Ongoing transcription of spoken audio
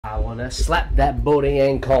wanna slap that booty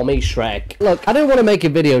and call me Shrek. Look, I don't want to make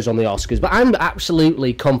videos on the Oscars, but I'm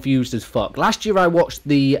absolutely confused as fuck. Last year I watched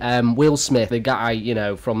the Will Smith, the guy, you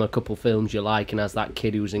know, from a couple films you like, and as that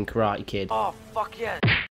kid who was in Karate Kid. Oh, fuck yeah.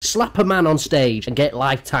 Slap a man on stage and get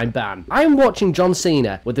lifetime ban. I am watching John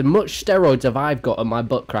Cena with as much steroids as I've got on my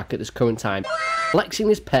butt crack at this current time, flexing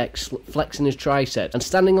his pecs, flexing his triceps, and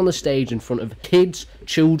standing on the stage in front of kids,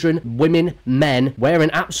 children, women, men, wearing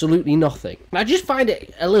absolutely nothing. I just find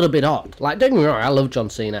it a little bit odd. Like, don't get me wrong, I love John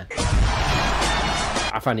Cena.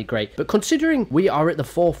 I find it great. But considering we are at the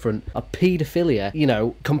forefront of paedophilia, you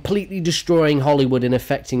know, completely destroying Hollywood and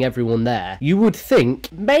affecting everyone there, you would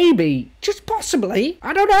think maybe, just possibly,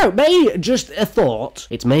 I don't know, just a thought,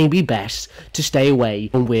 it's maybe best to stay away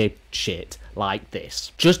from weird shit like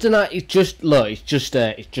this. It's just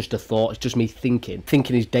a thought. It's just me thinking.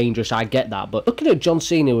 Thinking is dangerous, I get that, but looking at John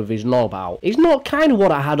Cena with his knob out is not kind of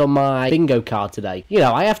what I had on my bingo card today. You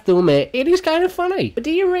know, I have to admit, it is kind of funny. But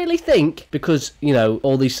do you really think, because, you know,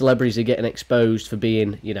 all these celebrities are getting exposed for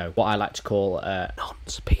being, you know, what I like to call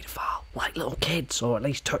nonce, paedophile, like little kids, or at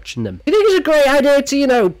least touching them. You think it's a great idea to, you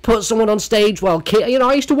know, put someone on stage while you know,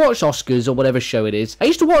 I used to watch Oscars or whatever show it is. I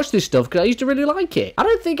used to watch this stuff because I used to really like it. I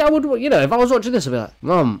don't think I would, you know, if I was watching this, I'd be like,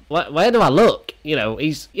 Mum, where do I look? You know,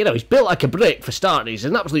 he's built like a brick for starting. He's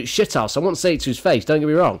an absolute shithouse. I won't say it to his face, don't get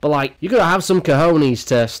me wrong. But, like, you're going to have some cojones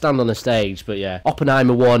to stand on the stage. But, yeah,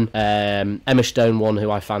 Oppenheimer won. Emma Stone won,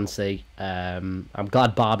 who I fancy. I'm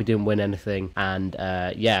glad Barbie didn't win anything. And,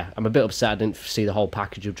 yeah, I'm a bit upset I didn't see the whole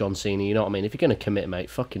package of John Cena. You know what I mean? If you're going to commit, mate,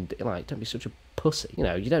 fucking, like, don't be such a pussy. You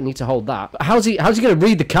know, you don't need to hold that. But how's he going to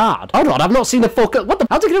read the card? Hold on, I've not seen the fuck.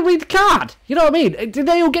 How's he going to read the card? You know what I mean? Did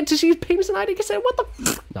they all get to see his penis and I didn't say, what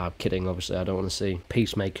the No, I'm kidding, obviously. I don't want to see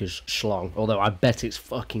Peacemaker's schlong. Although I bet it's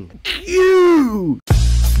fucking cute.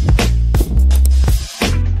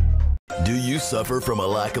 Do you suffer from a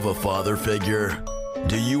lack of a father figure?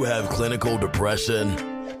 Do you have clinical depression?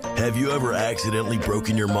 Have you ever accidentally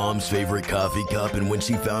broken your mom's favorite coffee cup, and when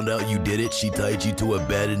she found out you did it, she tied you to a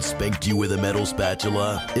bed and spanked you with a metal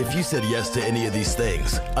spatula? If you said yes to any of these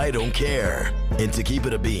things, I don't care. And to keep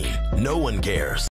it a bean, no one cares.